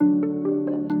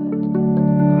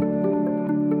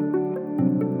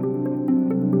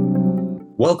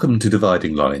Welcome to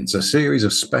Dividing Lines, a series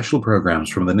of special programs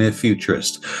from the near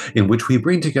futurist, in which we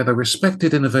bring together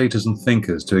respected innovators and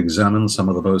thinkers to examine some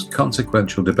of the most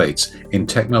consequential debates in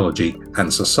technology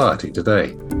and society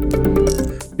today.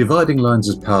 Dividing Lines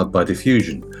is powered by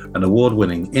Diffusion, an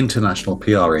award-winning international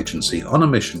PR agency on a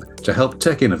mission to help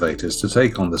tech innovators to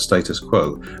take on the status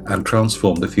quo and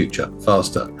transform the future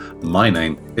faster. My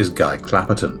name is Guy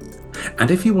Clapperton.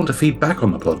 And if you want to feedback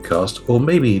on the podcast, or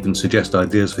maybe even suggest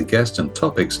ideas for guests and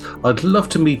topics, I'd love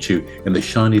to meet you in the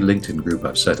shiny LinkedIn group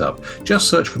I've set up. Just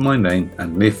search for my name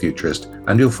and Near Futurist,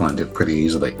 and you'll find it pretty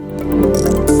easily.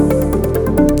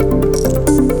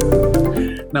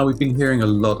 Now, we've been hearing a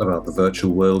lot about the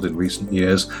virtual world in recent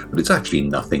years, but it's actually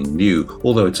nothing new,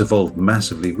 although it's evolved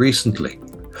massively recently.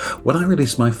 When I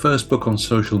released my first book on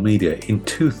social media in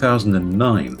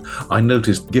 2009, I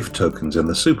noticed gift tokens in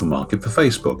the supermarket for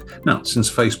Facebook. Now, since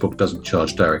Facebook doesn't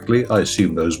charge directly, I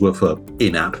assume those were for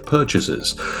in-app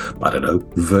purchases. I don't know,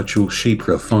 virtual sheep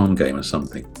for a farm game or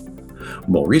something.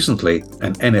 More recently,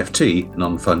 an NFT,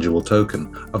 non-fungible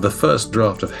token, of the first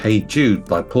draft of Hey Jude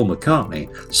by Paul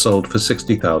McCartney sold for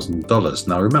 $60,000.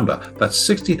 Now remember, that's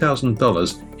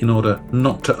 $60,000 in order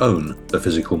not to own the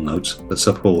physical notes that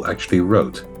Sir Paul actually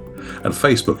wrote. And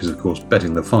Facebook is of course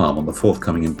betting the farm on the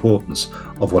forthcoming importance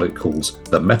of what it calls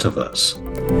the Metaverse.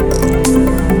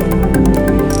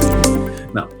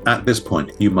 Now, at this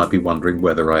point, you might be wondering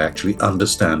whether I actually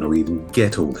understand or even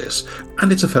get all this.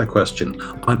 And it's a fair question.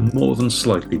 I'm more than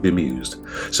slightly bemused.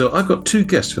 So I've got two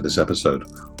guests for this episode.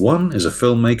 One is a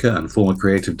filmmaker and former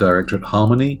creative director at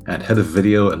Harmony and head of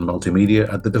video and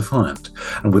multimedia at The Defiant.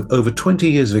 And with over 20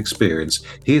 years of experience,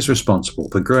 he is responsible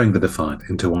for growing The Defiant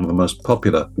into one of the most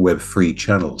popular web-free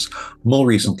channels. More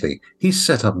recently, he's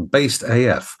set up Based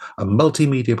AF, a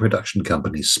multimedia production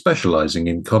company specializing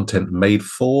in content made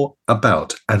for,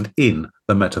 about, and in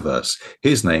the Metaverse.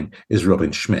 His name is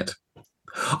Robin Schmidt.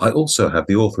 I also have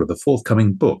the author of the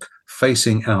forthcoming book,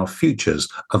 Facing Our Futures,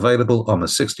 available on the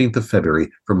 16th of February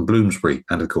from Bloomsbury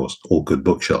and, of course, all good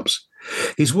bookshops.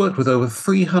 He's worked with over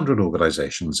 300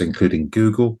 organizations, including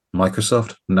Google,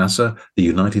 Microsoft, NASA, the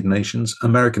United Nations,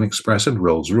 American Express, and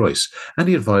Rolls-Royce, and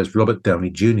he advised Robert Downey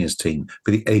Jr.'s team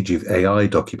for the Age of AI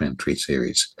documentary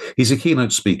series. He's a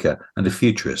keynote speaker and a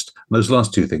futurist, and those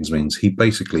last two things means he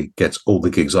basically gets all the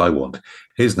gigs I want.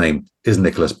 His name is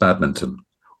Nicholas Badminton.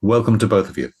 Welcome to both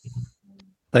of you.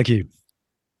 Thank you.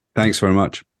 Thanks very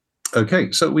much.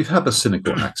 Okay, so we've had the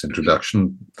cynical axe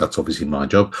introduction. That's obviously my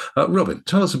job. Robin,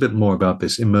 tell us a bit more about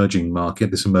this emerging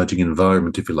market, this emerging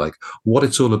environment, if you like, what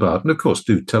it's all about. And of course,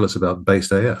 do tell us about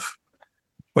Based AF.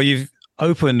 Well, you've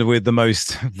opened with the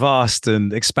most vast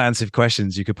and expansive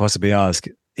questions you could possibly ask.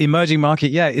 Emerging market,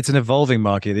 yeah, it's an evolving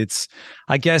market. It's,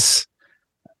 I guess,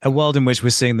 a world in which we're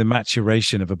seeing the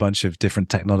maturation of a bunch of different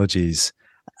technologies.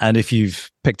 And if you've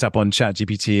picked up on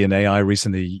ChatGPT and AI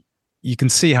recently, you can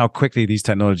see how quickly these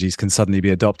technologies can suddenly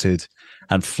be adopted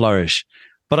and flourish.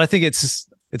 But I think it's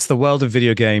the world of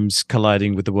video games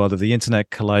colliding with the world of the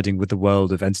internet, colliding with the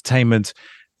world of entertainment,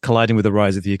 colliding with the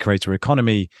rise of the creator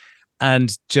economy,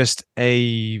 and just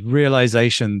a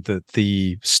realization that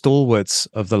the stalwarts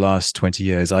of the last 20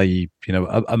 years, i.e.,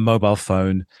 a mobile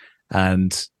phone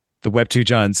and the Web2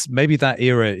 giants, maybe that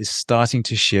era is starting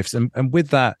to shift. And with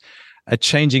that, a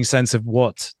changing sense of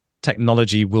what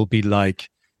technology will be like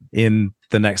in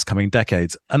the next coming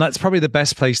decades. And that's probably the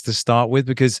best place to start with,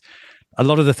 because a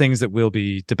lot of the things that we'll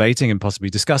be debating and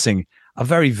possibly discussing are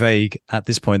very vague at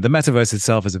this point. The metaverse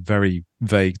itself is a very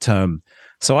vague term.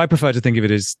 So I prefer to think of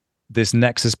it as this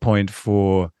nexus point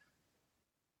for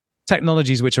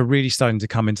technologies which are really starting to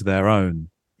come into their own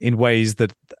in ways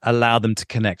that allow them to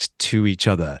connect to each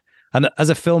other. And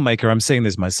as a filmmaker, I'm seeing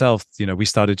this myself. We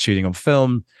started shooting on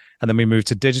film and then we moved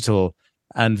to digital.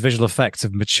 And visual effects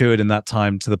have matured in that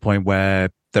time to the point where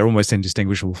they're almost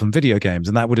indistinguishable from video games.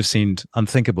 And that would have seemed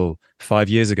unthinkable 5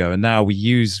 years ago. And now we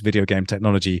use video game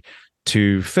technology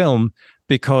to film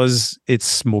because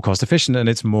it's more cost efficient and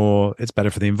it's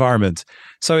better for the environment.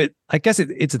 So I guess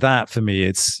it's that for me.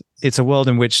 It's a world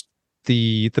in which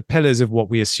the pillars of what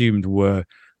we assumed were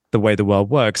the way the world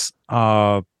works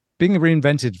are being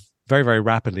reinvented very, very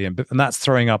rapidly. And that's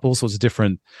throwing up all sorts of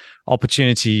different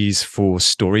opportunities for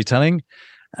storytelling.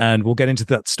 And we'll get into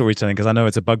that storytelling because I know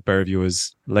it's a bugbear of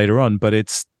yours later on,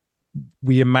 but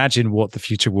we imagine what the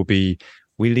future will be.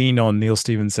 We lean on Neil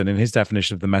Stephenson and his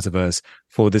definition of the metaverse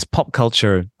for this pop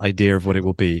culture idea of what it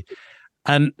will be.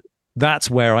 And that's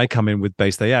where I come in with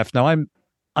Based AF. Now,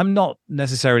 I'm not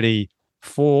necessarily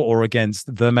for or against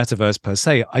the metaverse per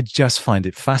se. I just find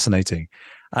it fascinating.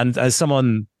 And as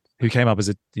someone who came up as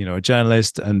a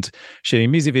journalist and shooting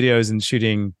music videos and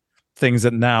shooting things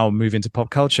that now move into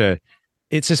pop culture,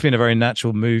 it's just been a very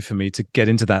natural move for me to get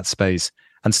into that space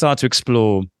and start to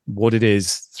explore what it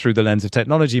is through the lens of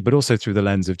technology, but also through the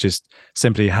lens of just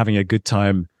simply having a good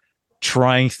time,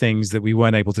 trying things that we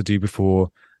weren't able to do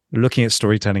before, looking at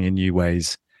storytelling in new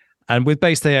ways. And with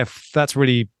Based AF, that's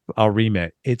really our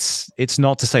remit. It's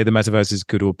not to say the metaverse is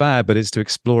good or bad, but it's to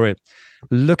explore it,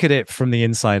 look at it from the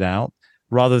inside out,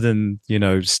 rather than,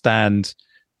 stand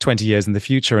 20 years in the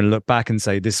future and look back and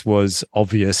say this was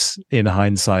obvious in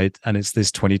hindsight and it's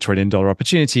this $20 trillion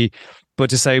opportunity, but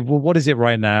to say, well, what is it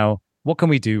right now? What can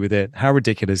we do with it? How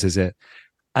ridiculous is it?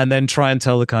 And then try and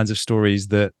tell the kinds of stories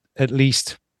that at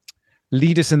least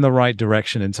lead us in the right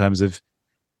direction in terms of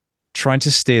trying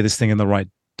to steer this thing in the right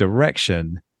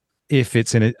direction if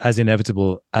it's as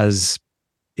inevitable as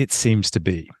it seems to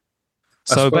be.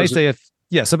 So Based AF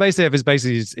is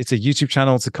basically, it's a YouTube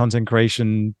channel, it's a content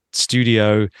creation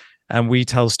studio, and we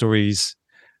tell stories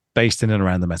based in and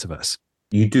around the metaverse.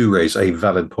 You do raise a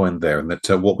valid point there, and that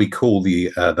what we call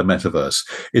the metaverse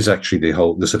is actually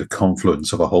the sort of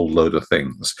confluence of a whole load of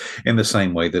things. In the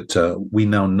same way that we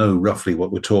now know roughly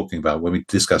what we're talking about when we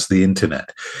discuss the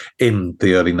internet in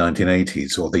the early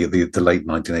 1980s or the late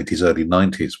 1980s, early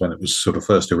 90s, when it was sort of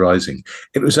first arising.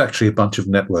 It was actually a bunch of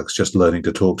networks just learning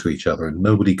to talk to each other, and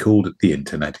nobody called it the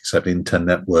internet, except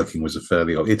internet working was a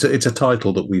fairly it's a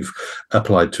title that we've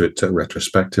applied to it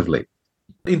retrospectively.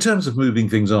 In terms of moving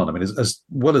things on, I mean, as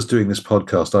well as doing this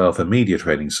podcast, I offer media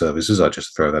training services. I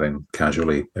just throw that in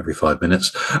casually every 5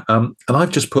 minutes. And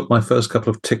I've just put my first couple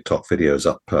of TikTok videos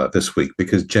up this week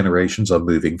because generations are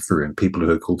moving through, and people who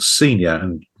are called senior,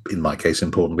 and in my case,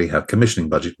 importantly, have commissioning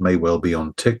budget, may well be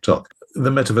on TikTok.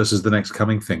 The metaverse is the next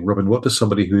coming thing. Robin, what does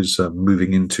somebody who's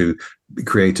moving into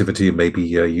creativity and maybe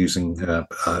using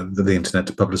the internet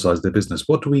to publicize their business,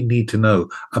 what do we need to know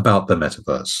about the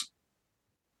metaverse?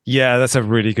 Yeah, that's a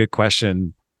really good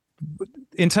question.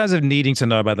 In terms of needing to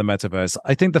know about the metaverse,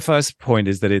 I think the first point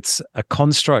is that it's a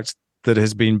construct that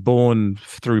has been born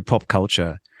through pop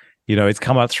culture. It's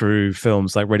come out through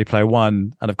films like Ready Player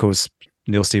One and, of course,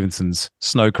 Neil Stephenson's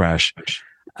Snow Crash.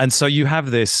 And so you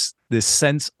have this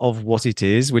sense of what it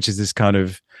is, which is this kind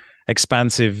of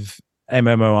expansive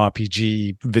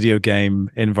MMORPG video game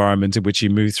environment in which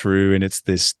you move through, and it's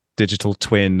this digital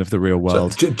twin of the real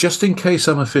world. So, just in case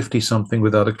I'm a 50-something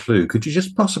without a clue, could you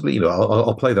just possibly,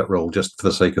 I'll play that role just for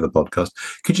the sake of the podcast.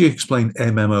 Could you explain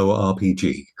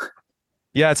MMORPG?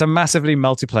 Yeah, it's a massively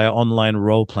multiplayer online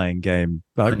role-playing game,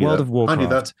 like World of Warcraft. I knew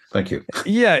that. Thank you.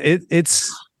 Yeah,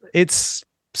 it's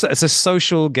a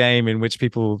social game in which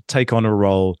people take on a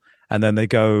role and then they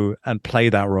go and play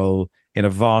that role in a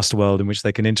vast world in which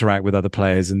they can interact with other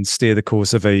players and steer the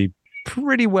course of a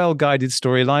pretty well guided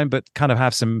storyline, but kind of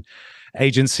have some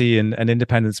agency and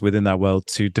independence within that world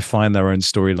to define their own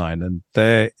storyline. And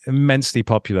they're immensely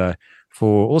popular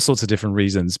for all sorts of different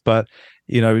reasons. But,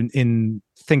 in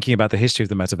thinking about the history of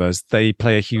the metaverse, they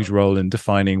play a huge role in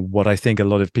defining what I think a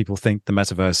lot of people think the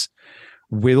metaverse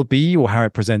will be or how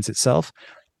it presents itself.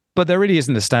 But there really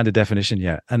isn't a standard definition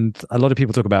yet. And a lot of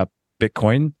people talk about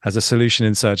Bitcoin as a solution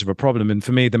in search of a problem. And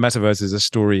for me, the metaverse is a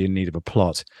story in need of a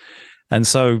plot. And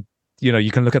so,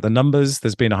 you can look at the numbers.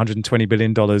 There's been $120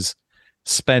 billion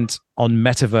spent on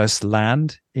metaverse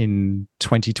land in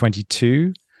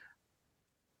 2022.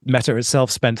 Meta itself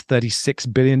spent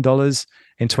 $36 billion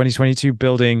in 2022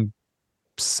 building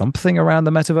something around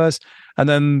the metaverse. And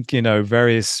then,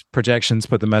 various projections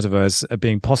put the metaverse at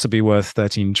being possibly worth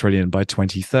 13 trillion by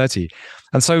 2030.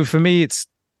 And so for me, it's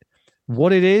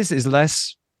what it is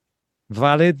less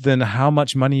valid than how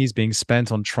much money is being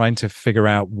spent on trying to figure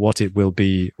out what it will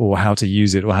be or how to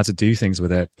use it or how to do things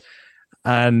with it.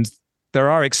 And there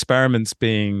are experiments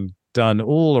being done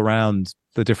all around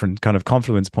the different kind of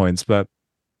confluence points, but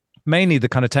mainly the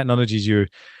kind of technologies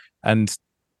and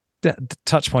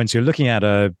touch points you're looking at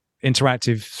are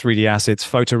interactive 3D assets,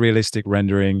 photorealistic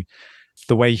rendering,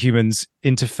 the way humans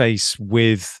interface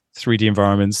with 3D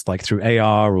environments like through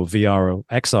AR or VR or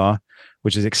XR,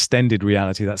 which is extended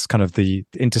reality. That's kind of the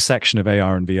intersection of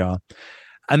AR and VR.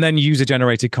 And then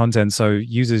user-generated content, so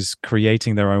users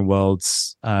creating their own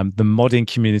worlds. The modding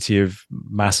community of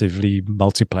massively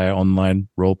multiplayer online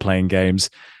role-playing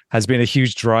games has been a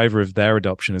huge driver of their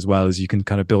adoption, as well as you can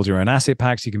kind of build your own asset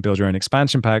packs, you can build your own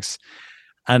expansion packs.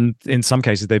 And in some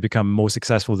cases, they become more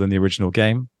successful than the original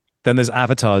game. Then there's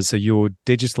avatars, so your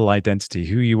digital identity,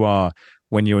 who you are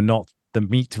when you're not the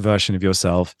meat version of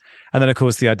yourself. And then, of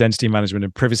course, the identity management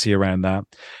and privacy around that.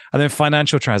 And then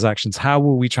financial transactions. How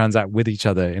will we transact with each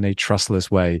other in a trustless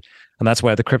way? And that's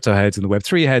where the crypto heads and the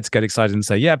Web3 heads get excited and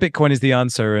say, yeah, Bitcoin is the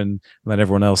answer. And then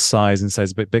everyone else sighs and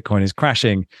says, but Bitcoin is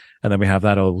crashing. And then we have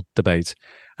that old debate.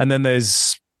 And then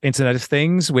there's Internet of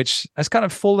Things, which has kind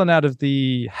of fallen out of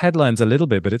the headlines a little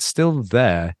bit, but it's still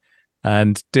there.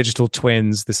 And digital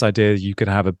twins, this idea you could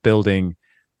have a building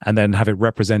and then have it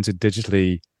represented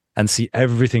digitally and see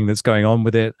everything that's going on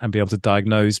with it and be able to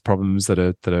diagnose problems that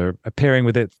are appearing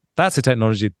with it. That's a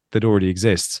technology that already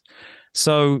exists.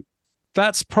 So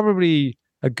that's probably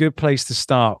a good place to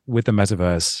start with the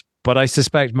metaverse. But I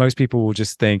suspect most people will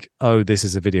just think, oh, this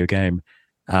is a video game,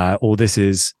 or this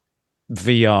is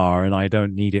VR and I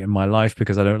don't need it in my life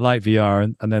because I don't like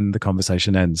VR. And then the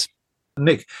conversation ends.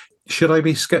 Nick, should I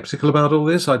be skeptical about all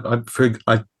this? I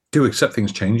do accept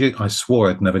things changing. I swore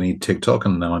I'd never need TikTok,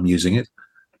 and now I'm using it.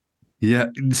 Yeah,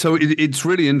 so it's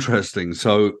really interesting.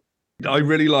 So I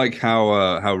really like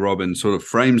how Robin sort of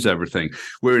frames everything.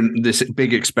 We're in this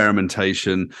big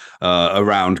experimentation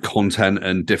around content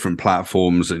and different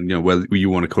platforms, and whether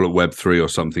you want to call it Web3 or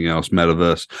something else,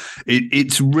 Metaverse.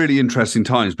 It's really interesting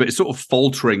times, but it's sort of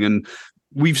faltering, and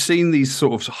we've seen these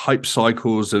sort of hype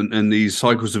cycles and these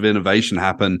cycles of innovation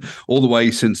happen all the way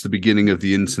since the beginning of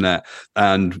the internet,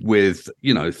 and with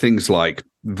things like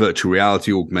virtual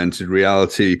reality, augmented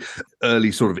reality,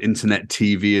 early sort of internet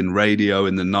TV and radio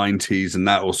in the 90s, and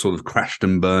that all sort of crashed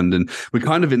and burned. And we're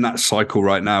kind of in that cycle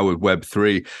right now with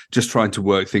Web3, just trying to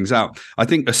work things out. I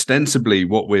think ostensibly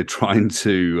what we're trying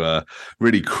to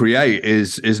really create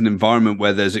is an environment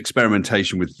where there's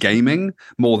experimentation with gaming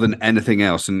more than anything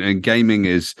else. And gaming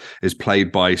is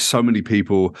played by so many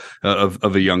people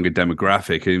of a younger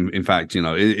demographic. In fact,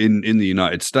 in the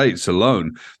United States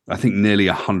alone, I think nearly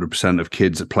 100% of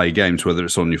kids that play games, whether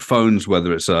it's on your phones,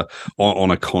 whether it's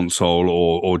on a console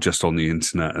or just on the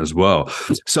internet as well.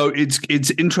 So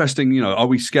it's interesting. Are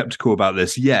we skeptical about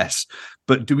this? Yes.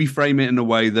 But do we frame it in a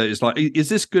way that is like, is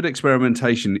this good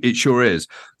experimentation? It sure is.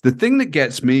 The thing that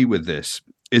gets me with this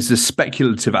is the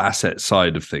speculative asset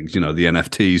side of things, the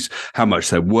NFTs, how much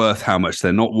they're worth, how much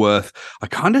they're not worth. I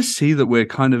kind of see that we're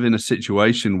kind of in a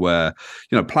situation where,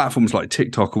 platforms like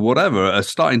TikTok or whatever are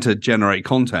starting to generate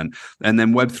content. And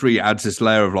then Web3 adds this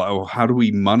layer of like, oh, how do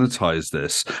we monetize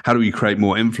this? How do we create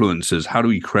more influencers? How do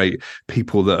we create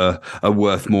people that are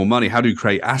worth more money? How do we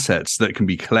create assets that can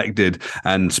be collected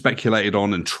and speculated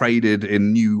on and traded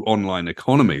in new online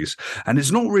economies? And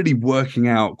it's not really working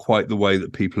out quite the way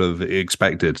that people have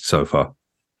expected so far.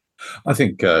 I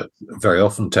think very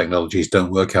often technologies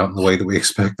don't work out in the way that we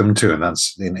expect them to, and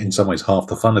that's in some ways half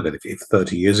the fun of it. If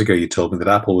 30 years ago you told me that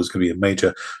Apple was going to be a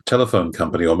major telephone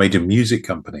company or major music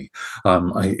company,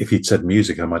 if you'd said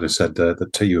music, I might have said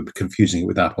that you were confusing it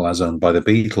with Apple as owned by the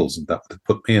Beatles, and that would have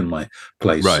put me in my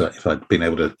place if I'd been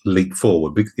able to leap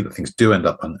forward. Things do end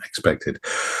up unexpected.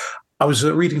 I was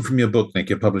reading from your book, Nick.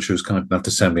 Your publisher was kind enough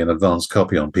to send me an advanced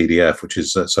copy on PDF, which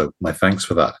is so my thanks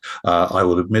for that. I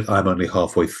will admit I'm only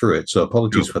halfway through it, so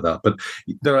apologies for that. But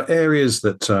there are areas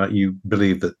that you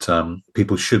believe that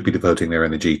people should be devoting their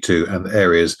energy to, and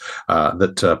areas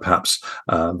that perhaps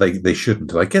they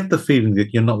shouldn't. And I get the feeling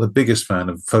that you're not the biggest fan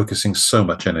of focusing so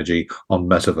much energy on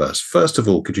Metaverse. First of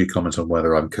all, could you comment on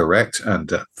whether I'm correct?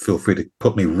 And feel free to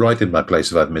put me right in my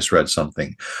place if I've misread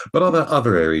something. But are there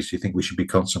other areas you think we should be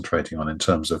concentrating on in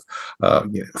terms of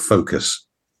focus?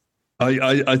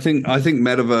 I think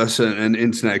Metaverse and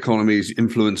internet economies,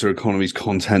 influencer economies,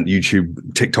 content,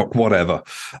 YouTube, TikTok, whatever,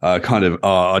 kind of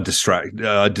are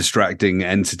distracting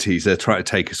entities. They're trying to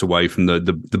take us away from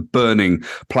the burning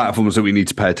platforms that we need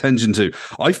to pay attention to.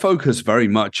 I focus very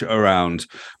much around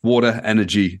water,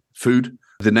 energy, food,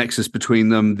 the nexus between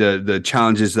them, the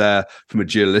challenges there from a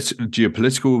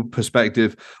geopolitical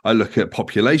perspective. I look at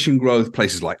population growth,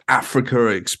 places like Africa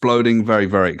are exploding, very,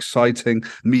 very exciting.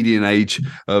 Median age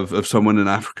of someone in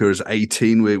Africa is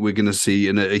 18. We're going to see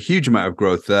a huge amount of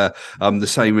growth there. The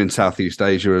same in Southeast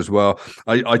Asia as well.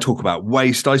 I talk about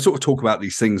waste. I sort of talk about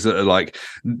these things that are like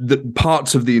the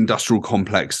parts of the industrial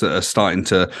complex that are starting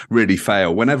to really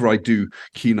fail. Whenever I do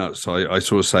keynotes, I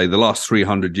sort of say the last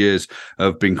 300 years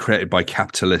have been created by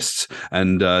capitalists,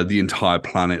 and the entire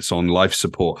planet's on life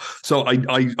support. So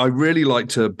I really like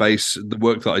to base the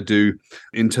work that I do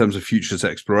in terms of futures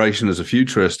exploration as a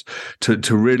futurist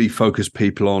to really focus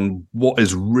people on what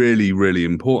is really, really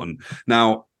important.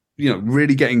 Now,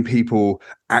 really getting people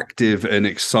active and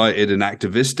excited and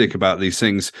activistic about these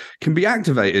things can be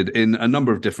activated in a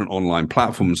number of different online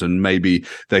platforms. And maybe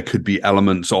there could be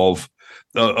elements of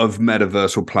of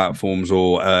metaversal platforms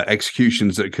or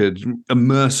executions that could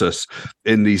immerse us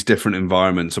in these different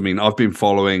environments. I mean, I've been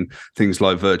following things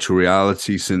like virtual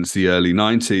reality since the early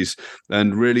 90s,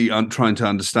 and really trying to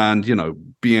understand,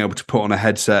 being able to put on a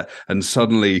headset and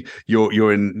suddenly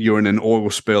you're in an oil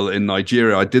spill in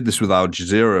Nigeria. I did this with Al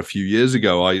Jazeera a few years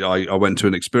ago. I went to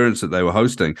an experience that they were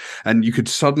hosting, and you could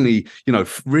suddenly,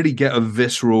 really get a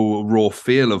visceral, raw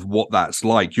feel of what that's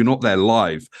like. You're not there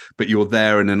live, but you're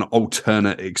there in an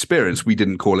alternate experience. We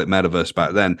didn't call it metaverse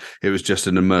back then. It was just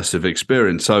an immersive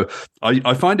experience. So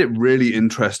I find it really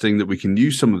interesting that we can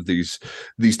use some of these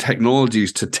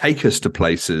technologies to take us to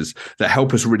places that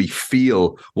help us really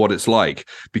feel what it's like.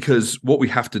 Because what we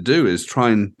have to do is try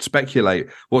and speculate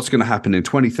what's going to happen in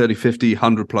 20, 30, 50,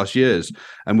 100 plus years.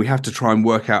 And we have to try and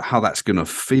work out how that's going to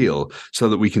feel so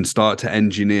that we can start to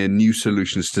engineer new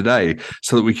solutions today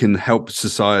so that we can help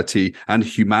society and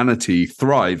humanity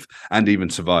thrive and even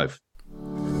survive.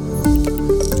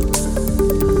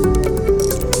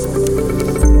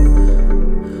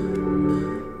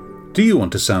 Do you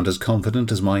want to sound as confident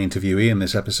as my interviewee in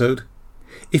this episode?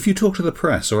 If you talk to the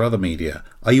press or other media,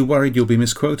 are you worried you'll be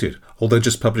misquoted, or they'll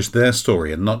just publish their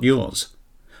story and not yours?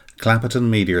 Clapperton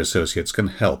Media Associates can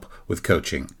help with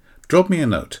coaching. Drop me a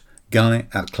note,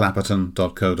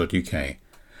 guy@clapperton.co.uk,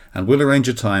 and we'll arrange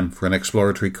a time for an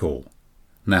exploratory call.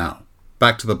 Now,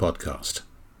 back to the podcast.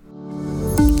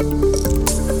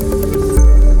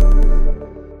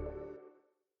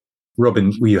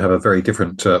 Robin, you have a very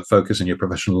different focus in your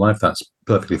professional life. That's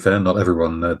perfectly fair. Not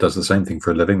everyone does the same thing for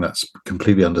a living. That's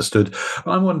completely understood.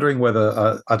 I'm wondering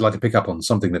whether I'd like to pick up on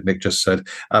something that Nick just said.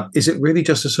 Is it really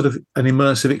just a sort of an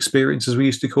immersive experience, as we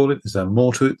used to call it? Is there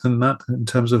more to it than that in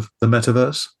terms of the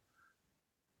metaverse?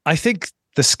 I think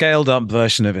the scaled up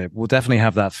version of it will definitely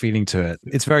have that feeling to it.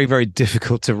 It's very, very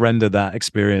difficult to render that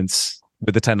experience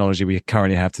with the technology we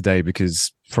currently have today,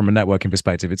 because from a networking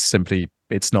perspective,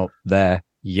 it's not there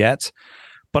yet.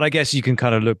 But I guess you can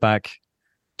kind of look back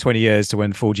 20 years to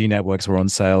when 4G networks were on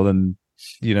sale, and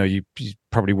you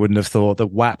probably wouldn't have thought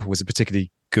that WAP was a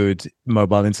particularly good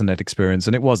mobile internet experience,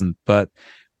 and it wasn't. But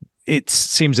it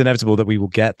seems inevitable that we will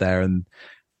get there, and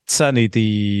certainly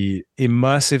the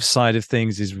immersive side of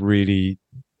things is really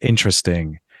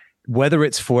interesting. Whether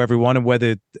it's for everyone and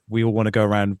whether we all want to go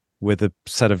around with a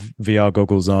set of VR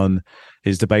goggles on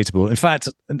is debatable. In fact,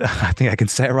 I think I can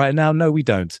say it right now. No, we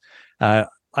don't. I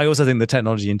also think the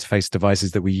technology interface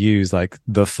devices that we use, like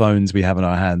the phones we have in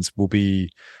our hands, will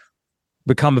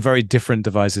become very different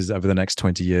devices over the next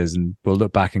 20 years. And we'll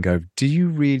look back and go, do you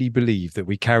really believe that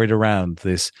we carried around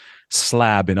this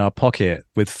slab in our pocket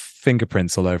with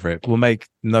fingerprints all over it? Will make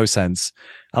no sense.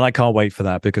 And I can't wait for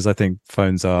that, because I think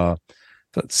phones are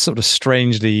sort of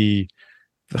strangely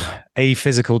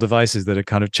aphysical devices that are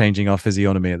kind of changing our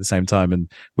physiognomy at the same time. And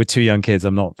with two young kids,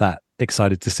 I'm not that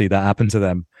excited to see that happen to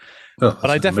them. Well,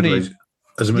 but I definitely,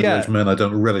 as a middle-aged man, I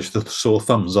don't relish the sore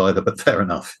thumbs either, but fair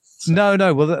enough. So.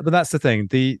 No. Well, but that's the thing.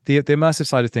 The immersive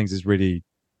side of things is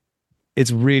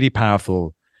it's really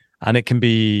powerful, and it can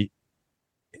be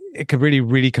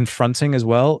really confronting as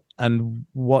well. And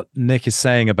what Nick is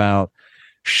saying about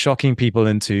shocking people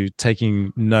into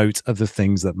taking note of the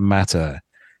things that matter,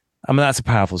 I mean, that's a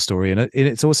powerful story. And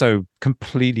it's also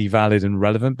completely valid and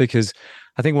relevant, because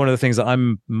I think one of the things that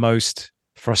I'm most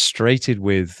frustrated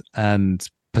with and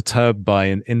perturbed by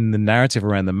in the narrative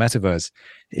around the metaverse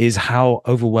is how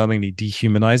overwhelmingly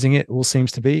dehumanizing it all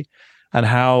seems to be, and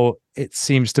how it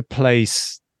seems to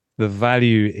place the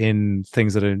value in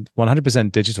things that are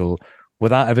 100% digital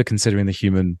without ever considering the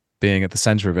human being at the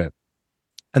center of it.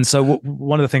 And so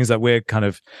one of the things that we're kind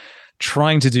of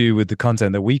trying to do with the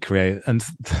content that we create, and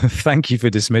thank you for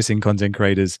dismissing content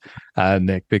creators,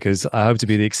 Nick, because I hope to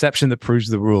be the exception that proves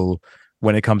the rule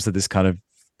when it comes to this kind of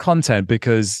content,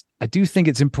 because I do think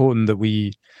it's important that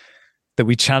we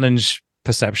challenge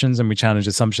perceptions and we challenge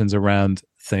assumptions around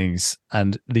things,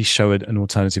 and at least show it an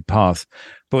alternative path.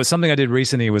 But something I did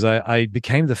recently was I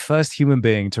became the first human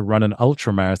being to run an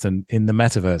ultra marathon in the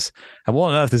metaverse. And what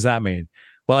on earth does that mean?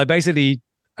 Well,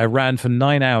 I ran for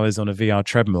 9 hours on a VR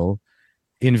treadmill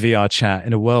in VR chat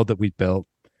in a world that we'd built.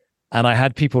 And I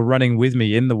had people running with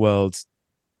me in the world,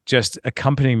 just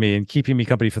accompanying me and keeping me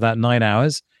company for that 9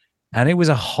 hours. And it was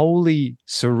a wholly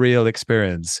surreal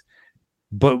experience,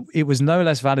 but it was no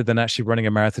less valid than actually running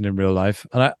a marathon in real life.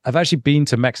 And I've actually been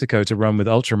to Mexico to run with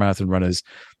ultra marathon runners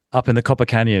up in the Copper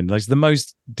Canyon, like the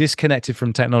most disconnected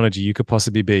from technology you could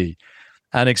possibly be,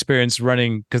 and experience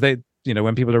running, because they,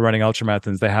 when people are running ultra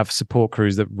marathons, they have support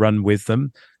crews that run with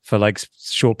them for like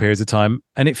short periods of time.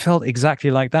 And it felt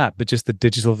exactly like that, but just the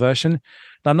digital version. And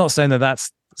I'm not saying that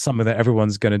that's something that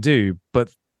everyone's going to do, but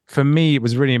for me, it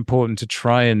was really important to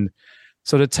try and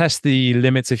sort of test the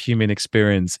limits of human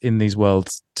experience in these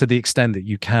worlds to the extent that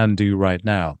you can do right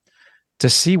now, to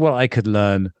see what I could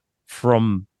learn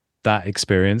from that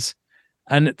experience.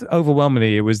 And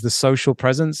overwhelmingly, it was the social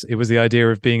presence. It was the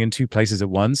idea of being in two places at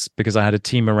once, because I had a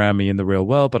team around me in the real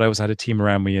world, but I also had a team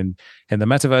around me in the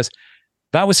metaverse.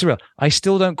 That was surreal. I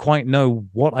still don't quite know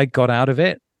what I got out of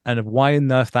it and why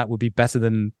on earth that would be better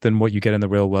than what you get in the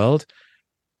real world.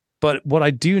 But what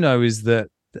I do know is that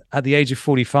at the age of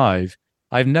 45,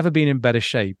 I've never been in better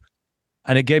shape.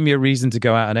 And it gave me a reason to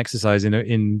go out and exercise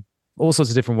in all sorts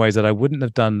of different ways that I wouldn't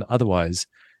have done otherwise.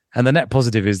 And the net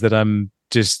positive is that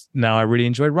I really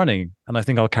enjoy running. And I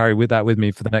think I'll carry that with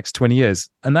me for the next 20 years.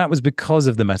 And that was because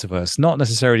of the metaverse, not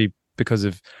necessarily because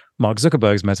of Mark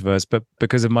Zuckerberg's metaverse, but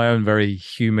because of my own very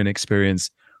human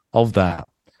experience of that.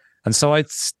 And so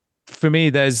for me,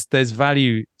 there's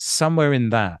value somewhere in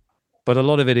that. But a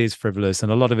lot of it is frivolous,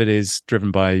 and a lot of it is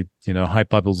driven by, hype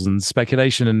bubbles and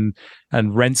speculation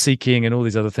and rent seeking and all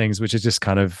these other things, which is just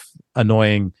kind of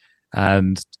annoying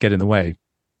and get in the way.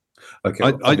 Okay,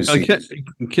 can I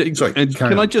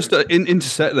just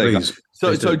intersect there? Please,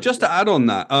 so just to add on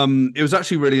that, it was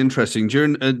actually really interesting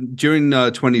during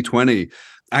 2020.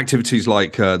 Activities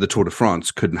like the Tour de France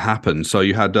couldn't happen, so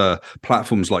you had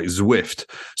platforms like Zwift.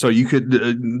 So you could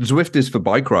Zwift is for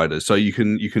bike riders, so you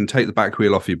can take the back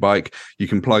wheel off your bike, you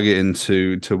can plug it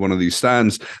into one of these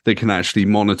stands. They can actually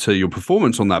monitor your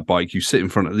performance on that bike. You stand in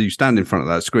front of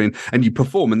that screen, and you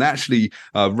perform. And they actually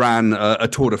ran a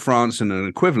Tour de France and an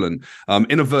equivalent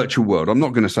in a virtual world. I'm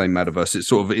not going to say metaverse; it's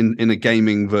sort of in a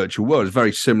gaming virtual world. It's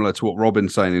very similar to what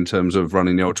Robin's saying in terms of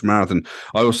running the ultramarathon.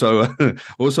 I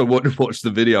also watched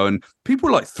the video, and people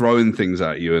were like throwing things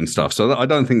at you and stuff. So I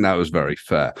don't think that was very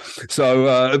fair.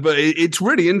 So, but it's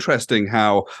really interesting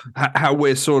how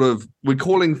we're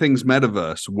calling things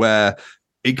metaverse, where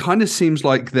it kind of seems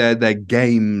like they're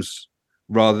games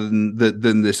rather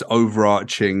than this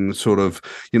overarching sort of,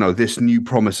 this new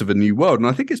promise of a new world. And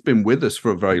I think it's been with us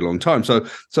for a very long time. So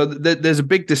there's a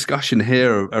big discussion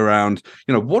here around,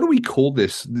 what do we call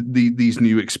these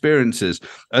new experiences?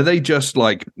 Are they just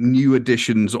like new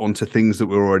additions onto things that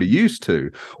we're already used to?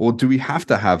 Or do we have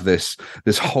to have this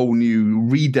whole new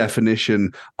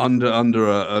redefinition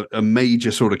under a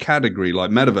major sort of category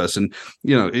like metaverse? And,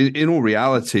 in all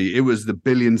reality, it was the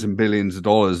billions and billions of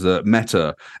dollars that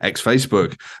Meta, ex-Facebook,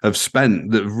 have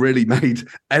spent that really made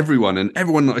everyone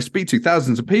that I speak to,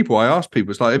 thousands of people, I ask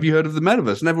people, it's like, have you heard of the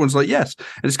metaverse? And everyone's like, yes.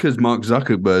 And it's because Mark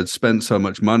Zuckerberg spent so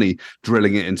much money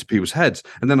drilling it into people's heads.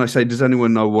 And then I say, does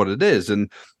anyone know what it is?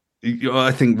 And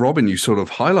I think, Robin, you sort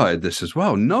of highlighted this as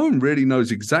well. No one really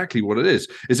knows exactly what it is.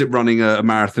 Is it running a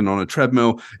marathon on a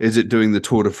treadmill? Is it doing the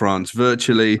Tour de France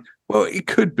virtually? Well, it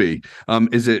could be.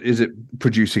 Is it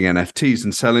producing NFTs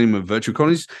and selling them in virtual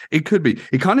economies? It could be.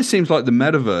 It kind of seems like the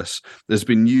metaverse has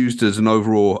been used as an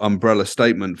overall umbrella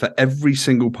statement for every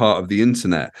single part of the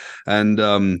internet.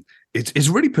 And it's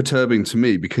really perturbing to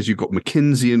me, because you've got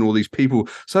McKinsey and all these people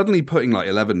suddenly putting like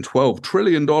 $11-12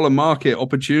 trillion market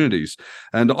opportunities.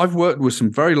 And I've worked with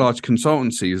some very large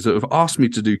consultancies that have asked me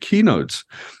to do keynotes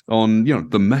on,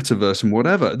 the metaverse and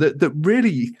whatever, that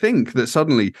really think that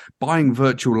suddenly buying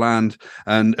virtual land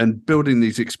and building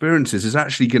these experiences is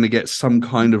actually going to get some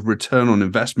kind of return on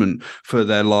investment for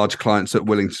their large clients that are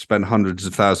willing to spend hundreds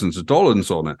of thousands of dollars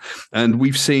on it. And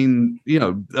we've seen,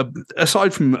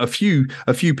 aside from a few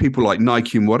people like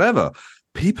Nike and whatever,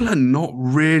 people are not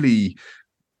really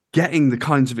getting the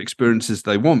kinds of experiences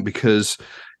they want, because,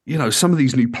 some of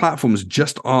these new platforms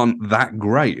just aren't that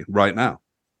great right now.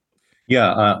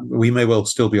 Yeah, we may well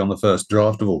still be on the first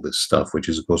draft of all this stuff, which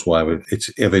is, of course, why it's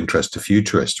of interest to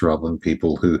futurists rather than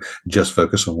people who just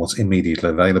focus on what's immediately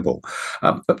available.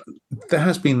 But there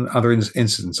has been other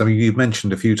incidents. I mean, you've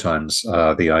mentioned a few times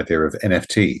the idea of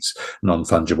NFTs,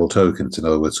 non-fungible tokens, in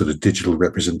other words, sort of digital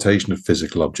representation of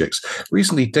physical objects.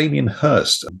 Recently, Damien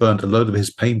Hirst burnt a load of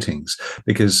his paintings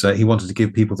because he wanted to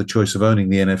give people the choice of owning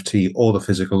the NFT or the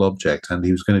physical object, and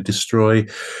he was going to destroy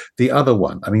the other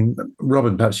one. I mean,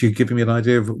 Robin, perhaps you could give me an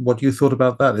idea of what you thought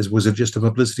about that. Was it just a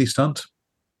publicity stunt?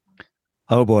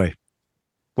 Oh boy.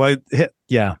 Well,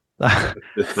 yeah.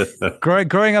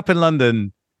 Growing up in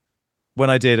London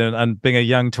when I did, and being a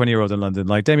young 20-year-old in London,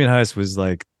 like Damien Hirst was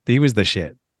like, he was the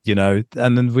shit, and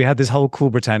then we had this whole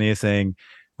Cool Britannia thing.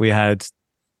 We had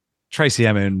Tracy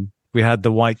Emin, we had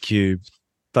the White Cube.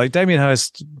 Like Damien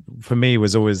Hirst for me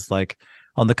was always like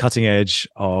on the cutting edge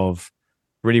of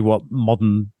really what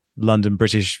modern London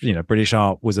British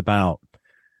art was about.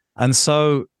 And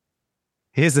so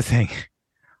here's the thing.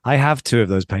 I have two of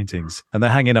those paintings and they're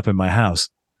hanging up in my house.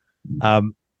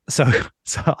 so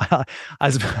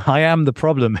as I am the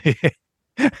problem here.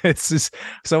 It's just,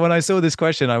 so when I saw this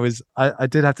question, I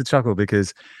did have to chuckle,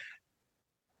 because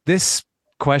this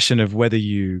question of whether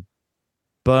you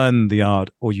burn the art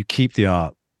or you keep the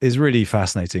art is really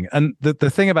fascinating. And the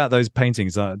thing about those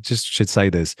paintings, I just should say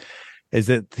this, is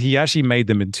that he actually made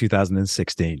them in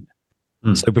 2016.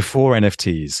 So before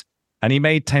NFTs. And he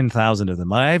made 10,000 of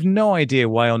them. I have no idea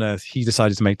why on earth he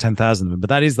decided to make 10,000 of them, but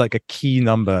that is like a key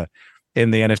number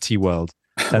in the NFT world.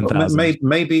 10,000.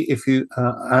 Maybe if you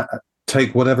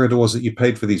take whatever it was that you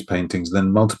paid for these paintings,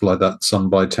 then multiply that sum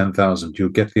by 10,000, you'll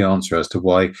get the answer as to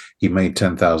why he made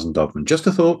 10,000 of them. Just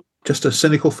a thought, just a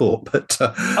cynical thought, but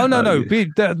no.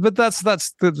 But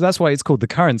that's why it's called the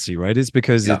currency, right? It's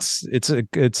because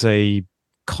it's a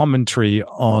commentary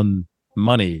on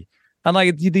money. And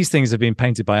like these things have been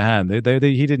painted by hand. He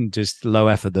didn't just low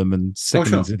effort them and stick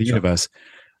them into the universe.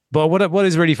 But what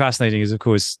is really fascinating is, of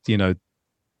course, the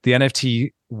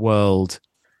NFT world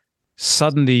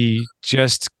suddenly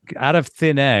just out of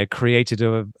thin air created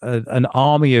an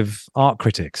army of art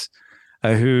critics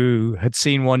who had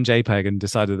seen one JPEG and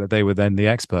decided that they were then the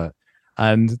expert.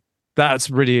 And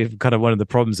that's really kind of one of the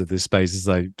problems of this space, is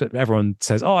like everyone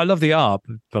says, "Oh, I love the art,"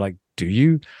 but like, do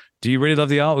you really love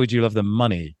the art, or do you love the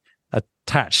money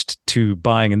attached to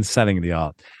buying and selling the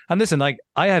art? And listen, like,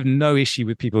 I have no issue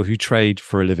with people who trade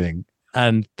for a living,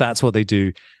 and that's what they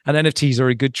do. And NFTs are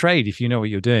a good trade if you know what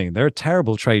you're doing. They're a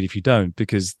terrible trade if you don't,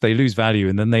 because they lose value,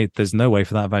 and then there's no way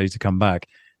for that value to come back,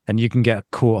 and you can get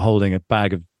caught holding a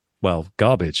bag of, well,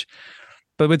 garbage.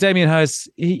 But with Damien Hirst,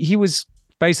 he was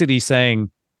basically saying,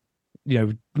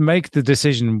 make the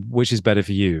decision which is better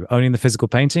for you, owning the physical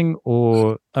painting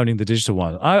or owning the digital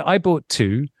one. I bought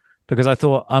two, because I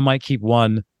thought I might keep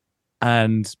one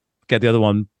and get the other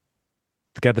one,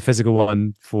 get the physical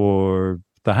one for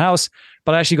the house.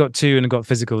 But I actually got two and got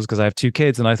physicals because I have two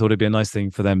kids, and I thought it'd be a nice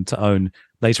thing for them to own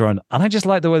later on. And I just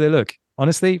like the way they look.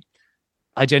 Honestly,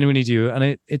 I genuinely do.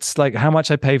 And it's like, how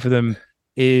much I pay for them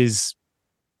is,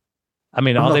 are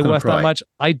they worth that much?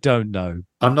 I don't know.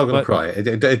 I'm not going to cry.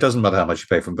 It doesn't matter how much you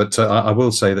pay for them. But I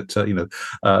will say that,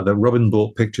 that Robin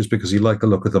bought pictures because he liked the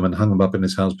look of them and hung them up in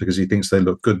his house because he thinks they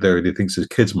look good there and he thinks his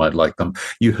kids might like them.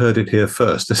 You heard it here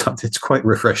first. It's quite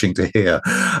refreshing to hear.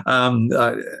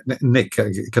 Nick,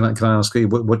 can I ask you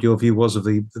what your view was of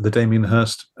the Damien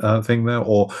Hirst thing there,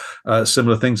 or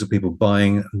similar things of people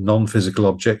buying non-physical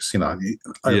objects?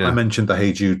 I mentioned the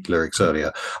Hey Jude lyrics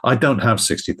earlier. I don't have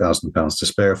 £60,000 to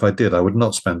spare. If I did, I would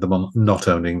not spend them on not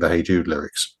owning the Hey Jude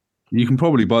lyrics. You can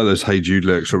probably buy those Hey Jude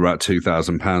lyrics for about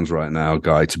 £2,000 right now,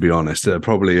 Guy. To be honest, they're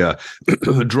probably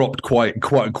dropped quite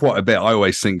a bit. I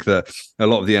always think that a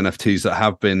lot of the NFTs that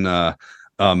have been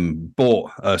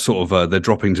bought, they're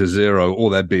dropping to zero or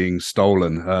they're being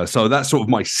stolen. So that's sort of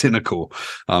my cynical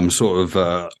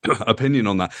opinion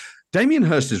on that. Damien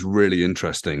Hirst is really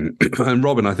interesting, and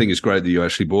Robin, I think it's great that you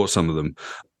actually bought some of them.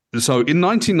 So in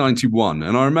 1991,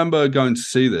 and I remember going to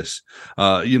see this,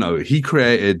 he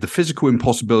created the physical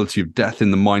impossibility of death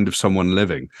in the mind of someone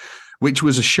living, which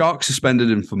was a shark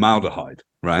suspended in formaldehyde,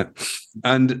 right?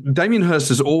 And Damien Hirst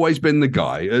has always been the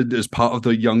guy, as part of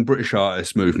the young British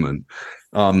artist movement,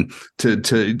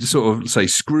 to sort of say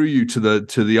screw you to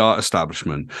the art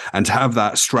establishment and to have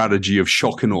that strategy of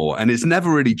shock and awe. And it's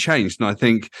never really changed. And I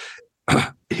think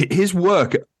his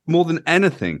work, more than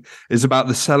anything, is about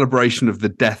the celebration of the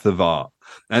death of art.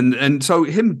 And so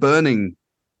him burning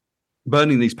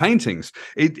these paintings,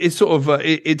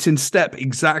 it's in step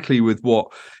exactly with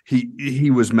what he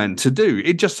was meant to do.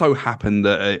 It just so happened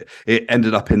that it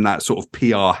ended up in that sort of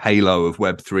PR halo of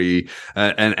Web3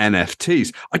 and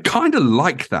NFTs. I kind of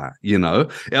like that,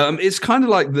 It's kind of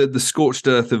like the scorched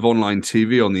earth of online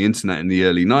TV on the internet in the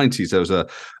early 90s. There was a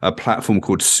platform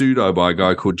called Pseudo by a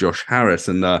guy called Josh Harris,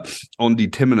 and Ondi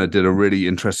Timina did a really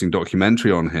interesting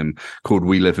documentary on him called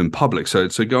We Live in Public. So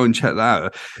go and check that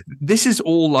out. This is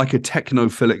all like a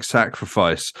technophilic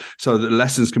sacrifice so that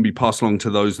lessons can be passed along to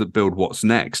those that build what's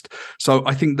next. So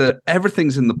I think that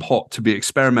everything's in the pot to be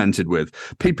experimented with.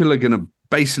 People are going to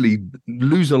basically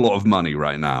lose a lot of money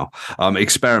right now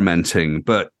experimenting,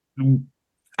 but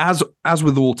as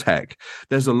with all tech,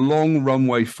 there's a long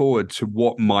runway forward to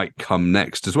what might come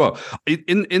next as well.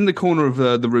 In the corner of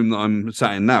the room that I'm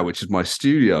sat in now, which is my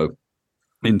studio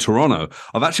in Toronto,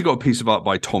 I've actually got a piece of art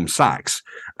by Tom Sachs,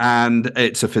 and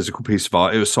it's a physical piece of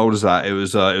art. It was sold as that. It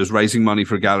was raising money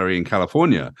for a gallery in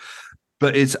California,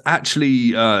 but it's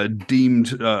actually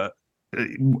deemed.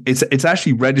 It's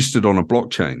actually registered on a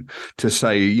blockchain to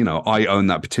say, I own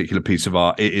that particular piece of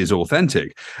art. It is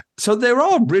authentic. So there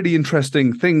are really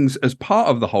interesting things as part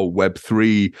of the whole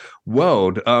Web3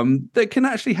 world that can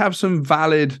actually have some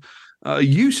valid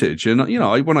usage. And,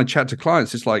 when I chat to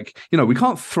clients, it's like, we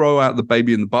can't throw out the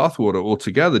baby in the bathwater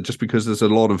altogether just because there's a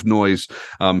lot of noise,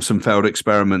 some failed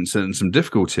experiments and some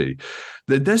difficulty.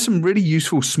 There's some really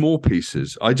useful small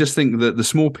pieces. I just think that the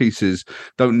small pieces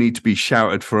don't need to be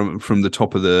shouted from the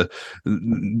top of the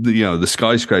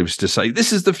skyscrapers to say,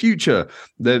 this is the future.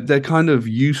 They're kind of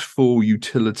useful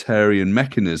utilitarian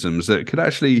mechanisms that could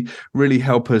actually really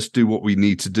help us do what we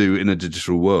need to do in a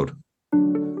digital world.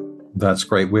 That's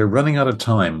great. We're running out of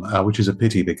time, which is a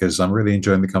pity because I'm really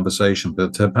enjoying the conversation.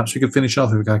 But perhaps we could finish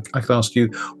off if I could ask you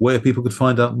where people could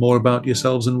find out more about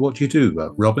yourselves and what you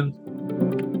do. Robin?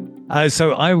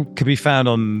 So I could be found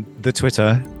on the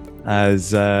Twitter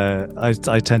as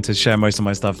I tend to share most of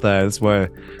my stuff there. That's where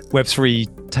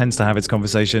Web3 tends to have its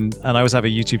conversation. And I also have a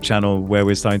YouTube channel where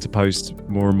we're starting to post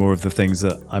more and more of the things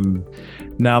that I'm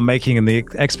now making and the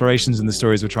explorations and the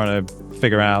stories we're trying to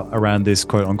figure out around this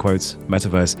quote unquote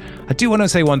metaverse. I do want to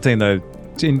say one thing though,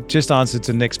 in just answer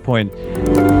to Nick's point.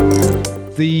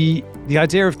 The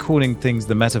idea of calling things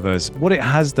the metaverse, what it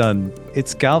has done,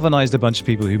 it's galvanized a bunch of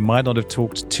people who might not have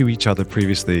talked to each other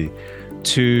previously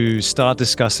to start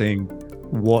discussing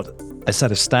what a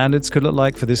set of standards could look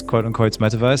like for this quote unquote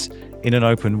metaverse in an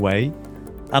open way.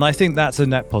 And I think that's a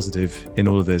net positive in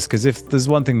all of this, because if there's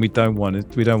one thing we don't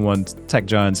want tech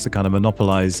giants to kind of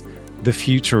monopolize the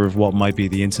future of what might be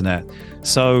the internet.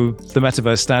 So the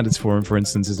Metaverse Standards Forum, for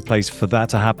instance, is a place for that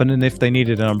to happen. And if they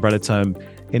needed an umbrella term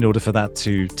in order for that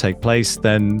to take place,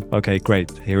 then okay,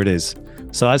 great, here it is.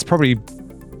 So that's probably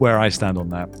where I stand on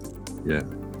that. Yeah.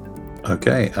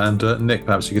 Okay, and Nick,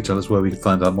 perhaps you could tell us where we can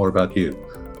find out more about you.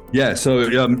 Yeah, so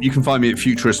you can find me at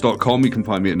futurist.com. You can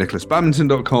find me at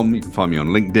nicholasbadminton.com. You can find me on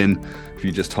LinkedIn. If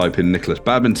you just type in Nicholas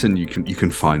Badminton, you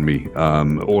can find me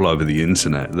all over the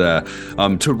internet there.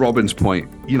 To Robin's point,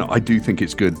 I do think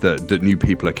it's good that new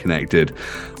people are connected.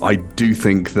 I do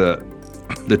think that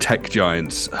the tech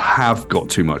giants have got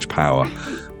too much power,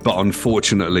 but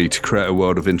unfortunately, to create a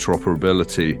world of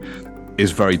interoperability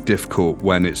is very difficult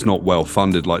when it's not well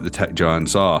funded like the tech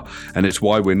giants are. And it's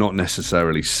why we're not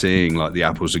necessarily seeing like the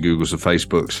Apples, the Googles, the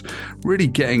Facebooks really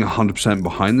getting 100%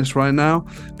 behind this right now,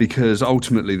 because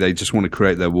ultimately they just want to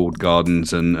create their walled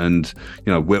gardens and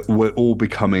we're all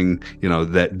becoming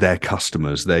their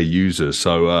customers, their users.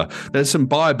 So there's some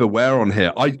buyer beware on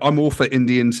here. I'm all for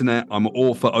indie internet. I'm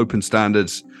all for open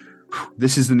standards.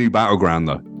 This is the new battleground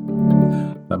though.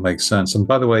 That makes sense. And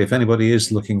by the way, if anybody is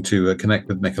looking to connect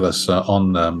with Nicholas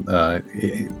on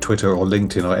Twitter or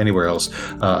LinkedIn or anywhere else,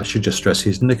 I should just stress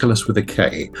he's Nicholas with a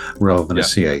K rather than a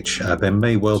CH. There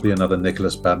may well be another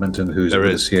Nicholas Badminton who's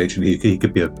with a CH, and he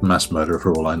could be a mass murderer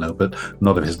for all I know, but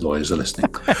none of his lawyers are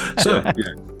listening. So,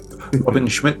 Robin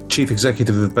Schmidt, Chief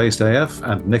Executive of Based AF,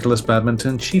 and Nicholas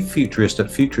Badminton, Chief Futurist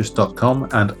at futurist.com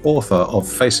and author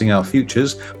of Facing Our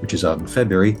Futures, which is out in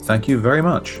February. Thank you very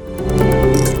much.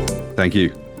 Thank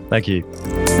you. Thank you.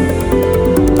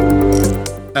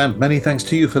 And many thanks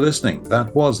to you for listening.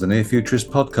 That was the Near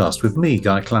Futurist podcast with me,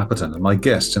 Guy Clapperton, and my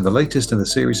guests in the latest in the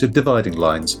series of Dividing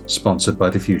Lines, sponsored by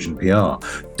Diffusion PR.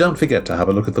 Don't forget to have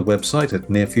a look at the website at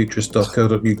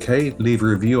nearfuturist.co.uk, leave a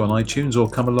review on iTunes, or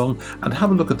come along and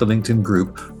have a look at the LinkedIn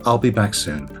group. I'll be back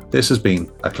soon. This has been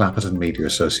a Clapperton Media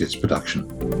Associates production.